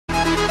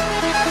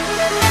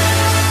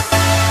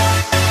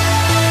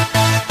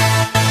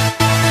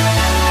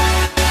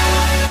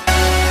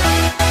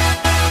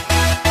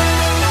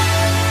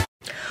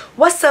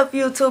What's up,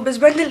 YouTube? It's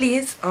Brenda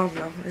Lees. Oh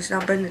no, it's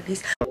not Brenda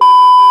Lees.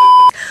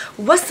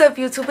 What's up,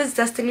 YouTube? It's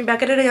Destiny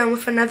back at it again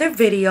with another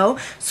video.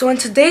 So in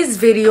today's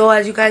video,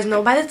 as you guys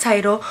know by the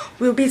title,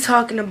 we'll be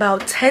talking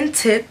about 10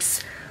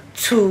 tips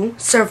to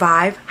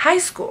survive high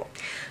school.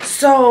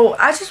 So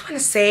I just want to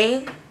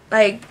say,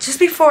 like, just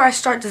before I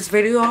start this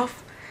video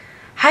off,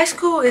 high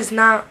school is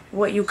not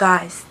what you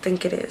guys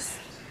think it is.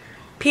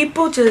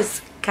 People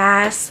just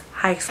gas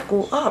high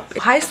school up.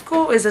 High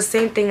school is the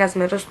same thing as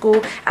middle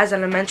school, as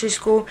elementary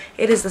school.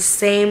 It is the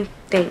same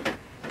thing,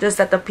 just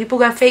that the people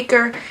get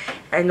faker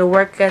and the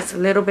work gets a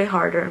little bit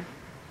harder,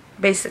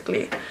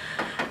 basically.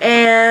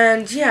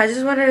 And yeah, I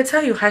just wanted to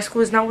tell you, high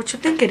school is not what you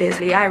think it is.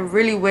 I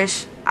really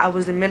wish I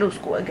was in middle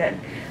school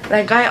again.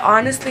 Like, I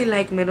honestly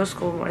like middle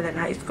school more than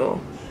high school,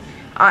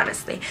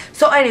 honestly.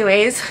 So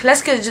anyways,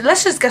 let's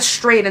just get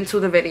straight into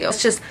the video.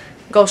 Let's just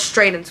go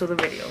straight into the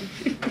video.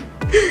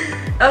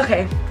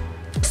 Okay,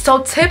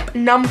 so tip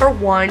number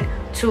 1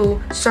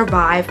 to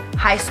survive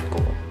high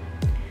school: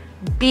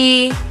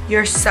 be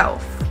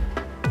yourself.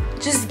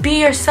 Just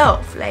be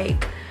yourself.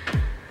 Like,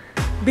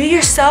 be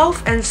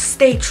yourself and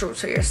stay true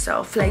to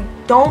yourself. Like,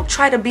 don't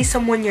try to be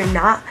someone you're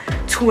not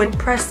to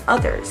impress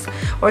others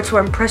or to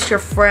impress your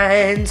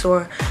friends,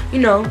 or, you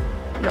know,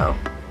 no,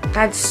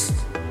 that's,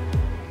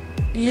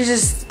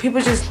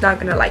 people just not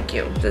gonna like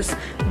you. Just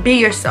be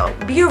yourself.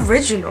 Be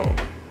original.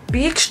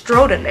 Be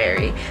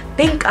extraordinary.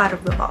 Think out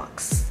of the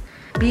box.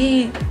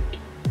 Be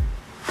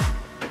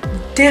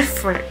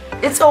different.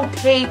 It's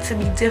okay to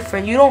be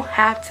different. You don't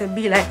have to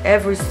be like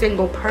every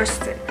single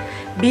person.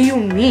 Be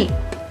unique,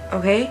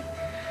 okay?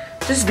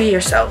 Just be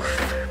yourself,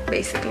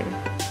 basically.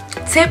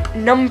 Tip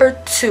number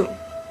 2.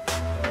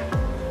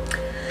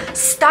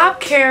 Stop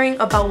caring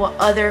about what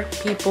other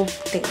people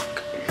think.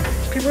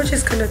 People are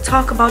just gonna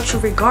talk about you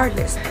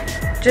regardless.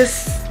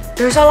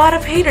 There's a lot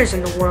of haters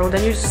in the world,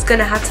 and you're just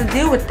gonna have to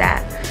deal with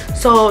that.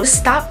 So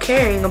stop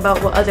caring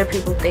about what other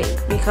people think,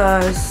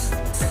 because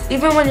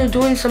even when you're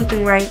doing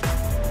something right,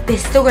 they're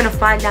still gonna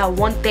find out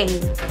one thing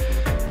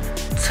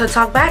to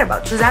talk bad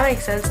about you. Does that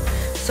make sense?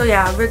 So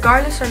yeah,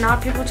 regardless or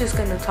not, people just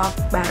gonna talk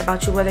bad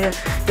about you, whether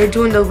you're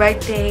doing the right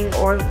thing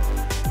or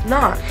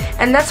not.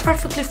 And that's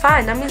perfectly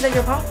fine. That means that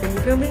you're popping, you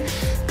feel me?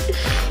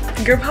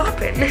 You're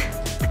popping.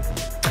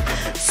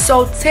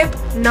 So tip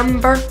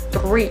number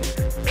 3,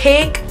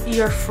 pick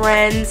your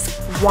friends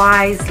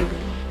wisely.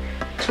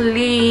 Please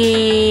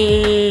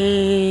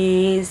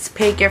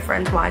pick your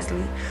friends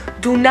wisely.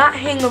 Do not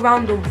hang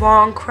around the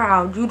wrong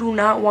crowd. You do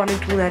not want to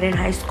do that in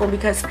high school,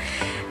 because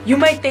you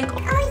might think, oh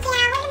yeah, I want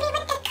to be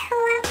with the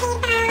cool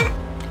people.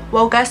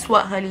 Well, guess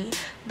what, honey?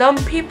 Them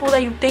people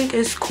that you think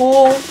is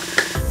cool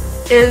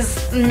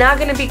is not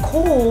going to be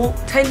cool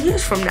 10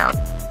 years from now.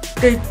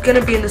 They're going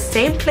to be in the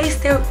same place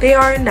they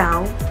are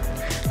now.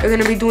 They're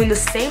going to be doing the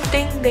same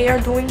thing they are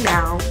doing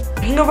now.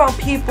 Hang around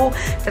people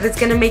that is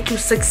going to make you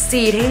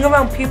succeed. Hang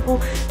around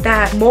people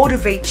that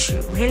motivate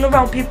you. Hang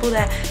around people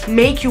that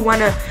make you want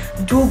to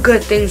do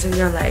good things in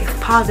your life,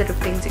 positive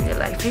things in your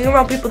life. Hang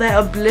around people that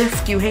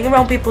uplift you. Hang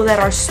around people that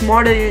are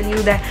smarter than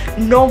you, that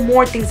know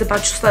more things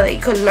about you, so that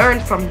you can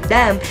learn from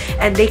them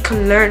and they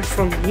can learn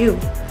from you.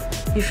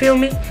 You feel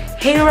me?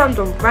 Hang around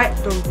the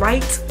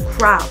right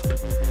crowd.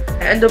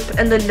 And the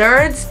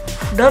nerds,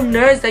 them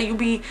nerds that you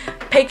be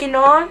picking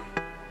on,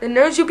 the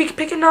nerds you be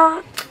picking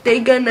on, they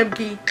gonna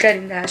be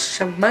getting that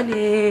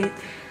money.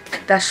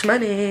 That's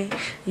money.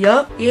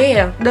 Yup,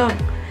 yeah, no.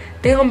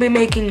 They gonna be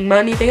making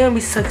money. They gonna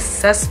be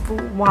successful.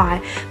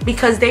 Why?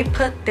 Because they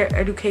put their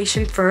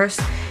education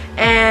first,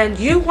 and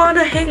you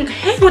wanna hang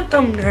with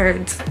them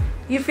nerds.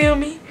 You feel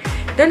me?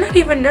 They're not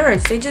even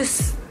nerds. They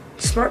just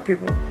smart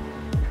people,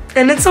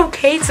 and it's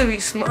okay to be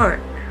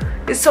smart.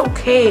 It's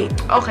okay.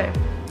 Okay.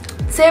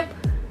 Tip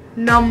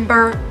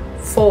number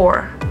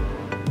 4.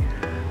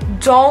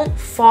 Don't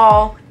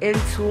fall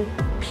into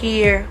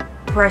peer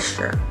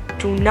pressure.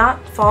 Do not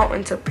fall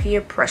into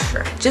peer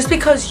pressure. Just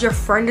because your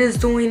friend is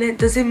doing it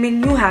doesn't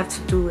mean you have to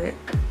do it,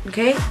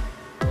 okay?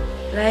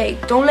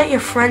 Like, don't let your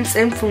friends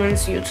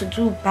influence you to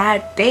do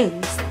bad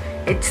things.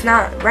 It's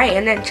not right,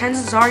 and then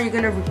chances are you're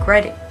gonna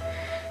regret it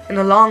in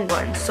the long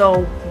run.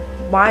 So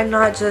why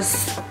not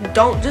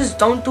don't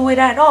do it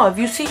at all? If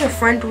you see your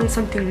friend doing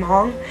something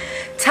wrong,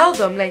 tell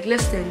them, like,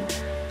 listen,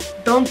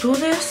 don't do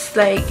this.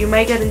 Like, you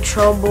might get in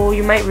trouble,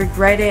 you might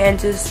regret it, and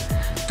just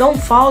don't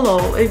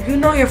follow. If you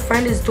know your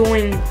friend is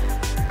doing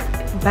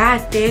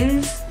bad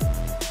things,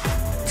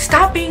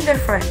 stop being their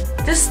friend.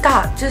 Just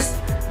stop. Just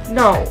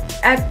no.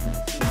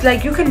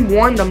 Like, you can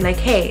warn them, like,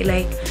 hey,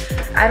 like,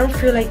 I don't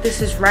feel like this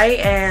is right,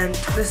 and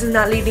this is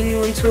not leading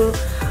you into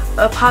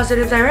a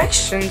positive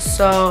direction.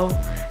 So,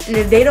 and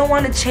if they don't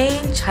want to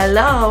change,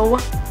 hello,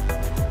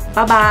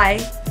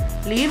 bye-bye.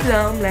 Leave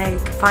them.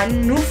 Like,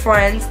 find new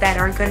friends that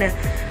are gonna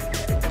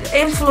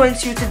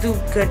influence you to do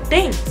good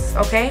things,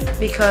 okay?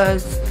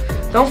 Because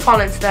don't fall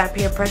into that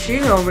peer pressure.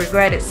 You're gonna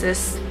regret it,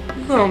 sis.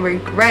 You're gonna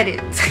regret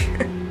it.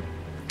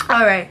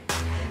 Alright,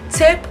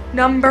 tip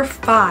number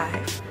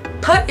 5: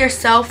 put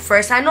yourself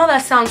first. I know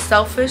that sounds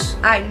selfish,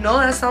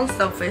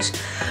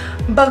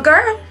 but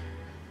girl,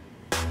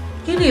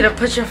 you need to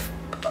put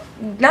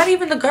not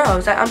even the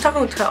girls. I'm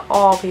talking to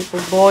all people,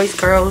 boys,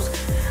 girls,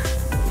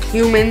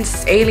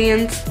 humans,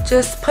 aliens.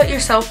 Just put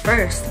yourself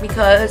first,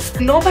 because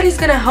nobody's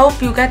gonna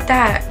help you get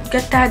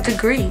that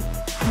degree.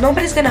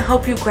 Nobody's gonna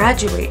help you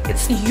graduate.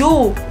 It's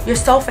you,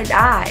 yourself, and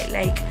I.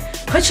 Like,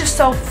 put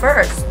yourself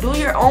first. Do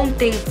your own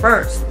thing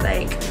first.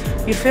 Like,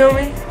 you feel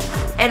me?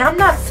 And I'm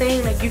not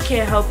saying like you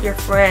can't help your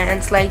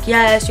friends. Like,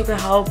 yes, you can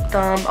help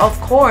them, of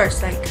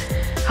course. Like,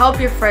 help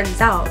your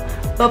friends out,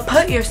 but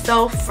put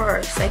yourself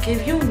first. Like,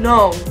 if you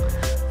know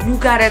you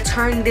gotta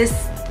turn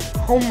this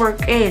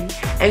homework in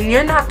and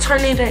you're not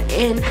turning it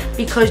in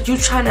because you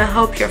trying to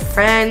help your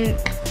friend,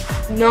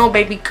 no,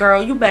 baby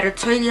girl, you better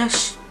turn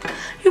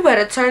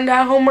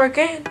that homework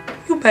in.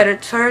 You better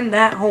turn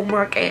that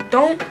homework in.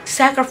 Don't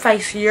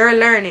sacrifice your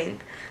learning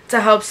to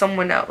help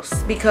someone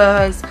else,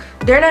 because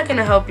they're not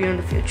gonna help you in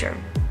the future.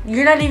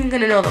 You're not even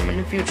gonna know them in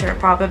the future,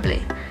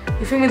 probably.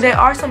 You feel me? There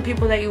are some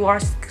people that you are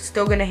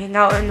still gonna hang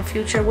out in the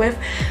future with,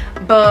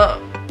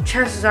 but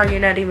chances are you're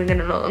not even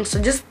gonna know them.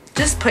 So just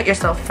put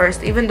yourself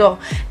first, even though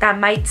that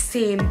might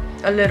seem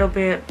a little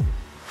bit,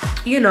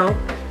 you know,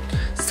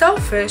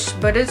 selfish,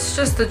 but it's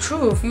just the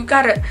truth. You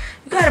gotta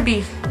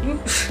be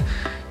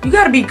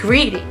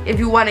greedy if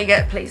you want to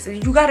get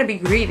places. You gotta be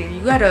greedy.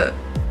 You gotta,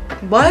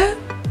 what?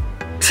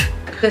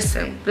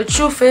 Listen, the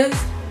truth is,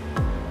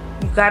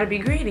 you gotta be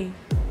greedy.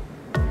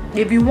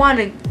 If you want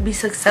to be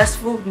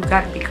successful, you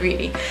gotta be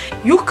greedy.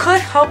 You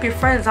could help your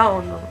friends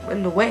out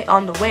on the way,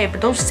 but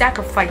don't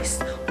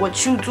sacrifice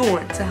what you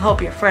doing to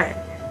help your friend.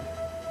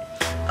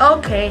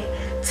 Okay,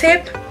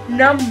 tip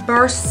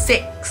number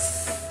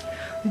 6.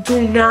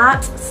 Do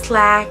not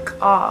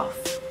slack off.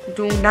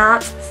 Do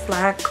not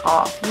slack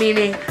off.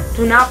 Meaning,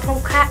 do not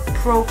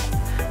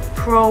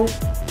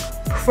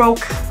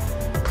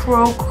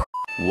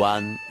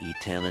One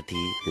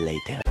eternity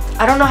later.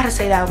 I don't know how to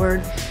say that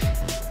word.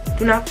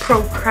 Do not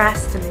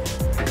procrastinate.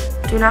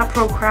 Do not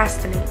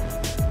procrastinate.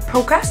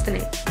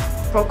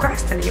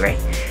 Procrastinate, right?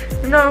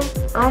 No,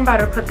 I'm about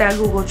to put that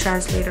Google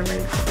Translator right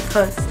now,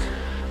 because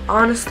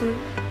honestly,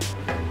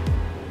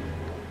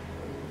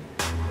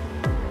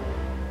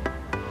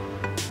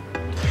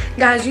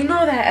 guys, you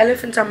know that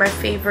elephants are my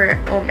favorite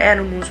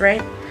animals,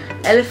 right?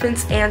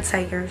 Elephants and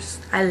tigers.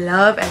 I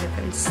love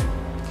elephants.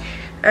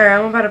 Alright,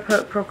 I'm about to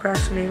put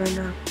procrastinate right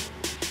now.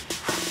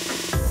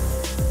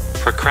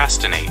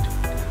 Procrastinate.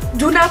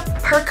 Do not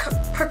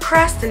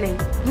procrastinate.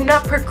 Do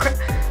not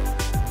Procrastinate.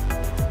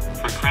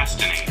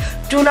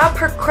 Do not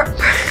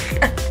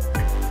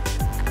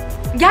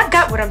Y'all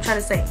got what I'm trying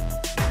to say.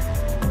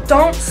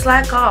 Don't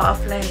slack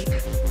off. Like,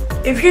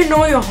 if you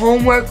know your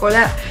homework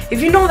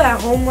if you know that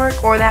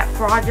homework or that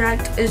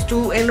project is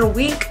due in a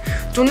week,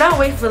 do not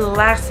wait for the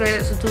last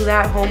minute to do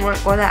that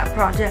homework or that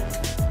project.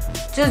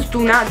 Just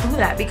do not do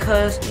that,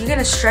 because you're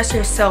gonna stress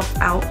yourself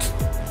out.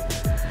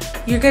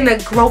 You're gonna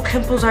grow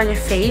pimples on your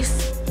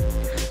face.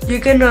 You're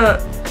gonna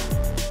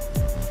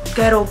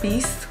get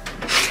obese.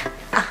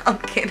 I'm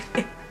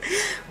kidding.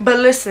 But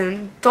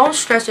listen, don't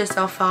stress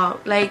yourself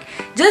out. Like,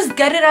 just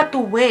get it out the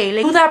way.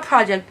 Like, do that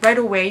project right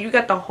away. You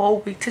got the whole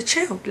week to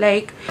chill.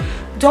 Like,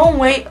 don't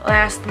wait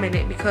last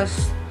minute,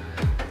 because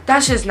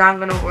that's just not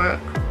gonna work.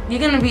 You're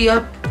gonna be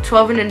up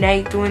 12 in the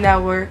night doing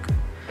that work,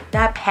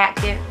 that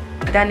packet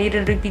that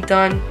needed to be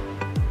done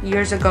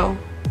years ago.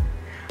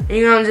 And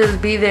you're gonna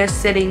just be there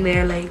sitting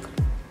there like,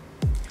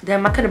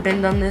 damn, I could have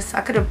been done this.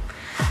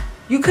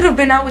 You could have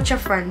been out with your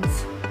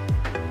friends.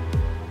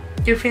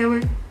 You feel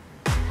me?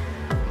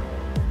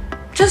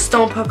 Just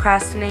don't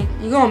procrastinate.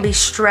 You're gonna be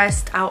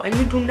stressed out, and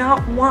you do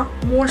not want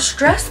more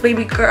stress,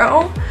 baby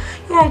girl.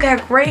 You're gonna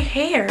get gray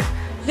hair.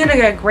 You're gonna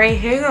get gray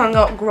hair. You're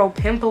gonna grow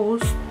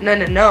pimples.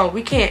 No.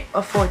 We can't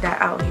afford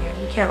that out here.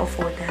 We can't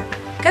afford that.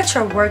 Get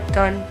your work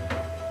done.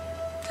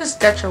 Just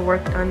get your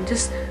work done.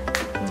 Just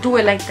do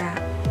it like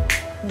that.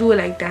 Do it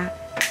like that.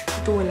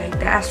 Do it like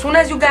that. As soon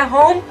as you get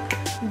home,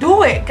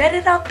 do it. Get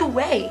it out the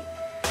way.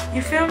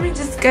 You feel me?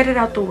 Just get it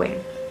out the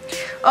way.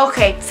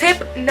 Okay,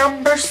 tip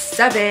number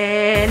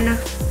 7.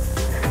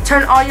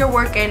 Turn all your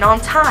work in on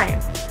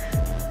time.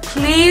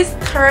 Please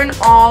turn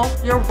all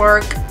your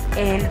work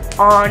in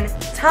on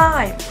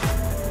time.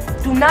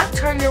 Do not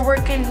turn your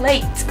work in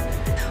late.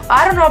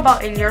 I don't know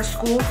about in your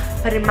school,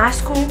 but in my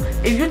school,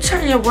 if you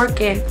turn your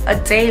work in a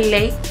day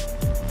late,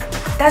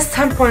 that's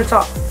 10 points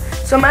off.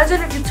 So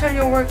imagine if you turn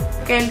your work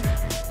in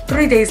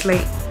 3 days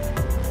late.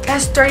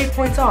 That's 30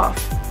 points off,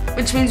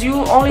 which means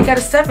you only got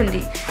a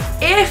 70.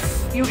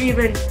 If you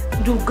even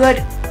do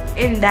good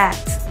in that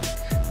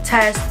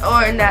test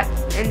or in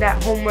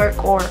that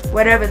homework or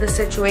whatever the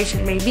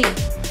situation may be.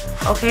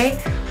 Okay?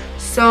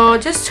 So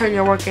just turn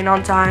your work in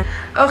on time.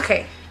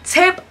 Okay,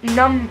 tip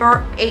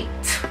number 8.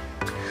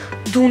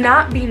 Do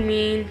not be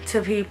mean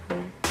to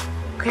people.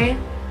 Okay?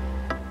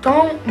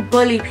 Don't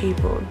bully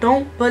people.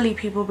 Don't bully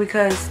people,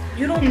 because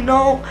you don't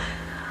know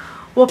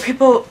what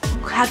people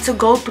have to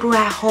go through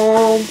at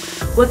home,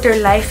 what their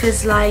life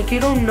is like. You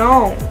don't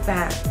know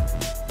that.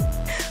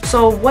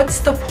 So what's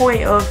the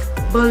point of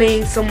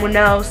bullying someone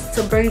else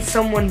to bring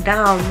someone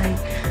down? Like,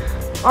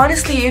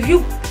 honestly,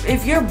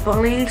 if you're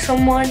bullying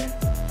someone,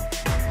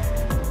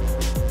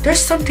 there's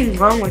something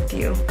wrong with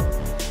you.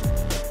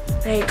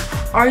 Like,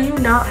 are you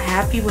not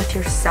happy with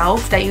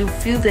yourself that you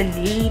feel the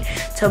need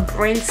to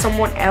bring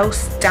someone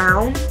else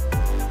down?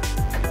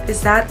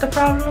 Is that the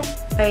problem?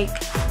 Like,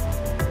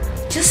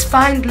 just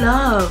find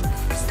love.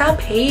 Stop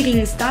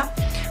hating. Stop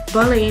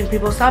bullying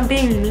people. Stop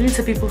being mean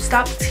to people.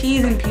 Stop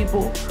teasing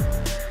people.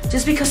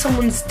 Just because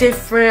someone's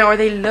different, or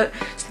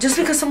just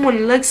because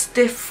someone looks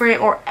different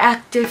or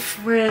act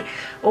different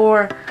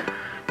or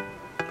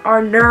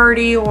are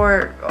nerdy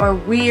or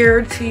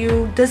weird to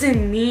you,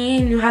 doesn't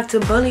mean you have to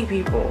bully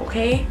people,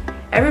 okay?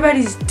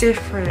 Everybody's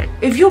different.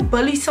 If you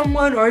bully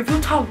someone, or if you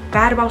talk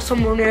bad about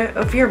someone, or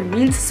if you're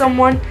mean to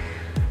someone,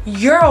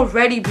 you're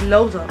already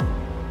below them.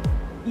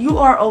 You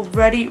are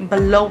already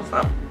below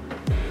them.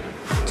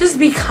 Just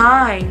be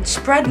kind.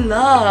 Spread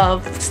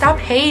love. Stop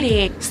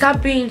hating.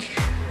 Stop being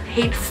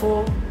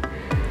hateful.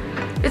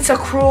 It's a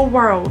cruel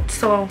world,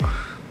 so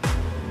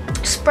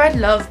spread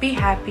love. Be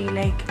happy,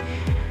 like,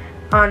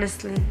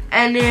 honestly.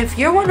 And if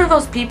you're one of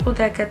those people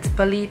that gets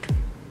bullied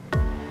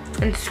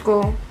in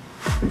school,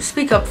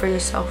 speak up for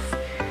yourself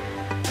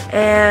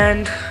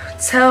and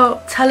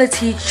tell a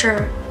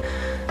teacher,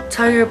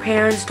 tell your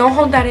parents. Don't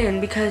hold that in,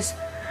 because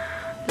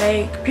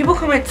like, people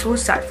commit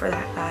suicide for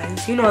that,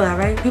 guys. You know that,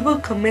 right? People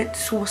commit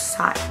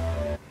suicide.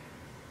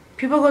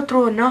 People go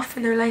through enough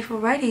in their life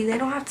already. They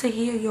don't have to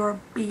hear your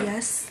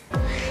BS.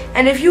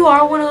 And if you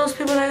are one of those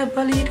people that get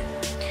bullied,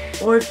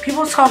 or if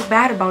people talk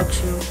bad about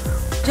you,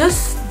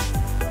 just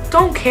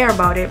don't care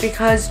about it,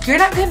 because you're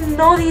not gonna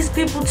know these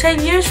people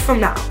 10 years from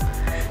now.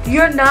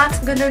 You're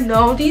not gonna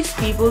know these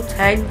people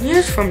 10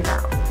 years from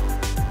now.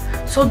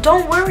 So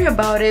don't worry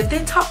about it. If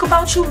they talk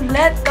about you,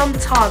 let them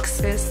talk,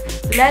 sis.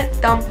 Let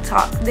them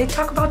talk. They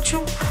talk about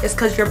you, it's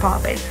because you're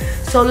popping.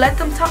 So let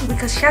them talk,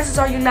 because chances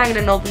are you're not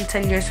gonna know them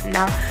 10 years from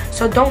now.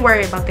 So don't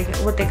worry about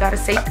what they gotta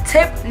say.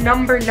 Tip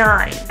number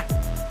 9.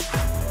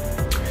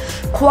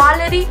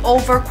 Quality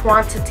over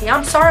quantity.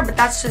 I'm sorry, but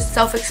that's just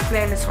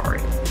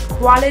self-explanatory.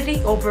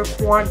 Quality over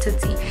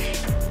quantity.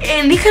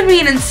 And it can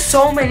mean in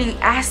so many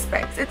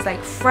aspects. It's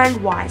like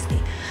friend wisely.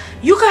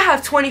 You could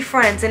have 20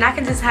 friends and I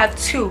can just have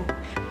 2.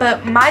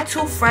 But my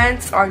 2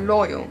 friends are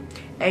loyal.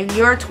 And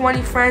your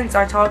 20 friends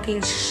are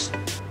talking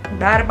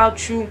bad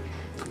about you,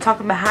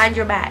 talking behind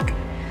your back.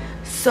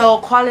 So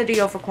quality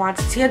over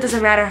quantity. It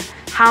doesn't matter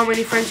how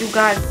many friends you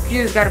got.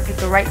 You just gotta pick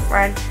the right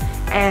friend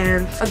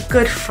and a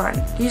good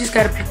friend. You just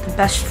gotta pick the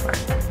best friend.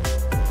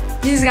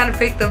 You just gotta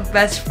pick the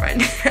best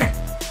friend.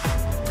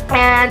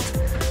 And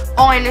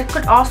it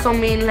could also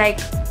mean like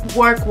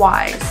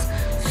work-wise.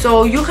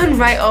 So you can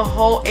write a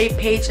whole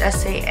 8-page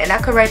essay, and I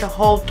could write a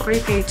whole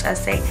 3-page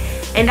essay,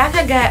 and I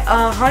could get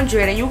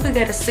 100 and you could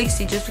get a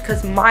 60, just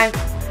because my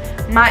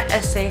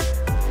essay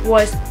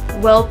was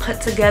well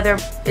put together.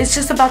 It's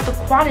just about the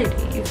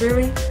quantity, you feel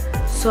me?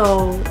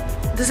 So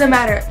it doesn't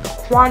matter the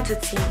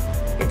quantity,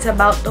 it's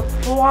about the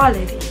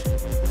quality.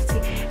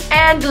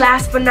 And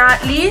last but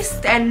not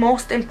least, and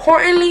most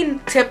importantly,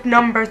 tip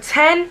number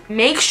 10,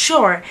 make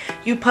sure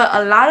you put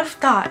a lot of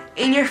thought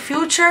in your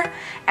future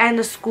and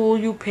the school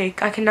you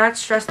pick. I cannot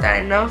stress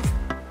that enough.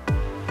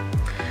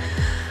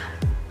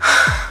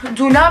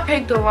 Do not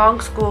pick the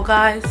wrong school,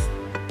 guys.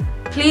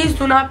 Please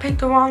do not pick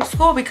the wrong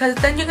school, because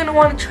then you're gonna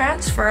want to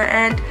transfer,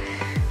 and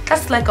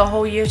that's like a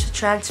whole year to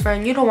transfer,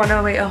 and you don't want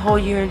to wait a whole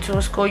year into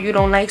a school you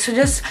don't like. So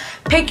just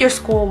pick your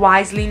school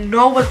wisely.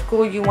 Know what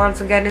school you want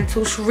to get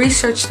into.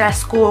 Research that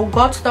school.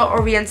 Go to the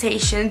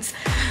orientations.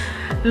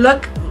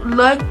 Look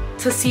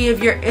to see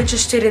if you're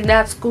interested in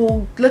that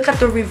school. Look at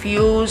the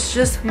reviews.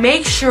 Just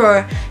make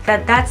sure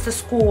that that's the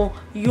school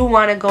you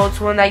want to go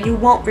to, and that you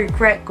won't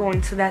regret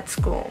going to that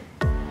school.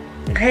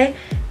 Okay?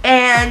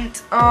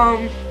 And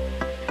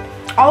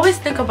always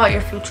think about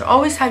your future.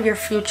 Always have your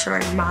future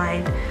in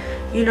mind.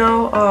 You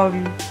know,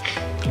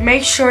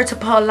 make sure to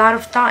put a lot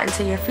of thought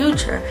into your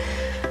future,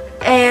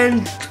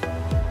 and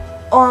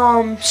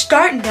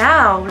start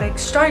now. Like,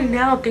 start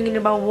now thinking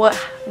about what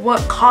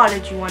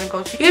college you want to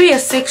go to. You'll be a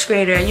 6th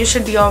grader and you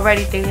should be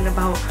already thinking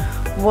about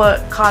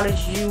what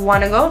college you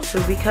want to go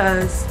to,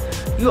 because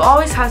you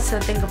always have to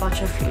think about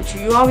your future.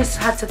 You always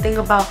have to think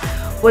about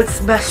what's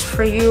best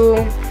for you,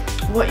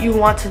 what you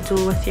want to do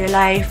with your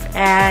life,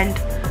 and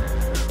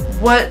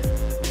what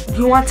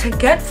you want to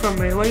get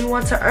from it, what you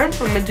want to earn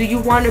from it. Do you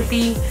want to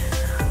be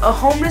a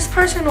homeless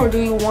person, or do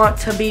you want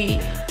to be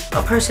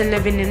a person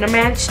living in a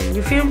mansion?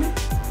 You feel me?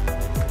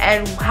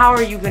 And how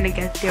are you gonna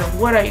get there?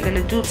 What are you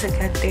gonna do to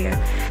get there?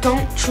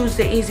 Don't choose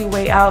the easy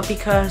way out,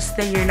 because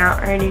then you're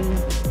not earning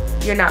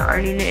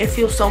it. It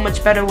feels so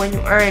much better when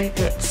you earn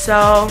it.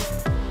 So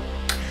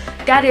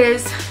that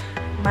is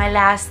my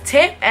last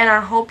tip, and I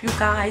hope you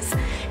guys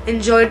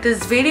enjoyed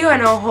this video,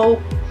 and I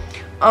hope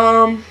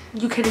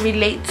you can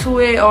relate to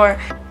it, or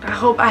I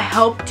hope I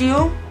helped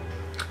you.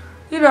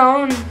 You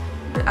know,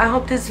 I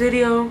hope this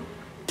video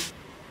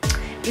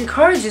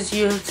encourages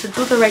you to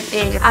do the right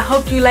thing. I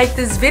hope you like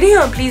this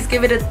video, and please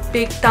give it a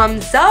big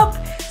thumbs up.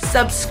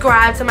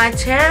 Subscribe to my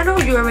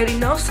channel. You already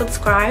know.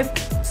 Subscribe.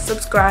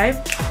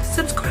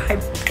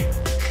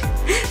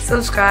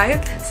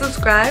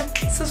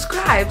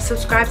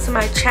 subscribe to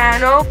my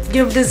channel.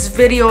 Give this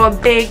video a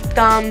big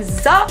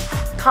thumbs up.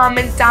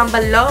 Comment down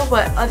below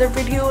what other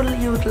video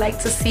you would like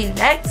to see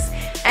next.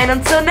 And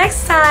until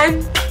next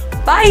time,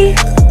 bye.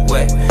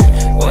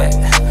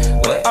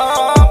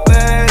 Oh,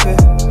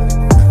 baby.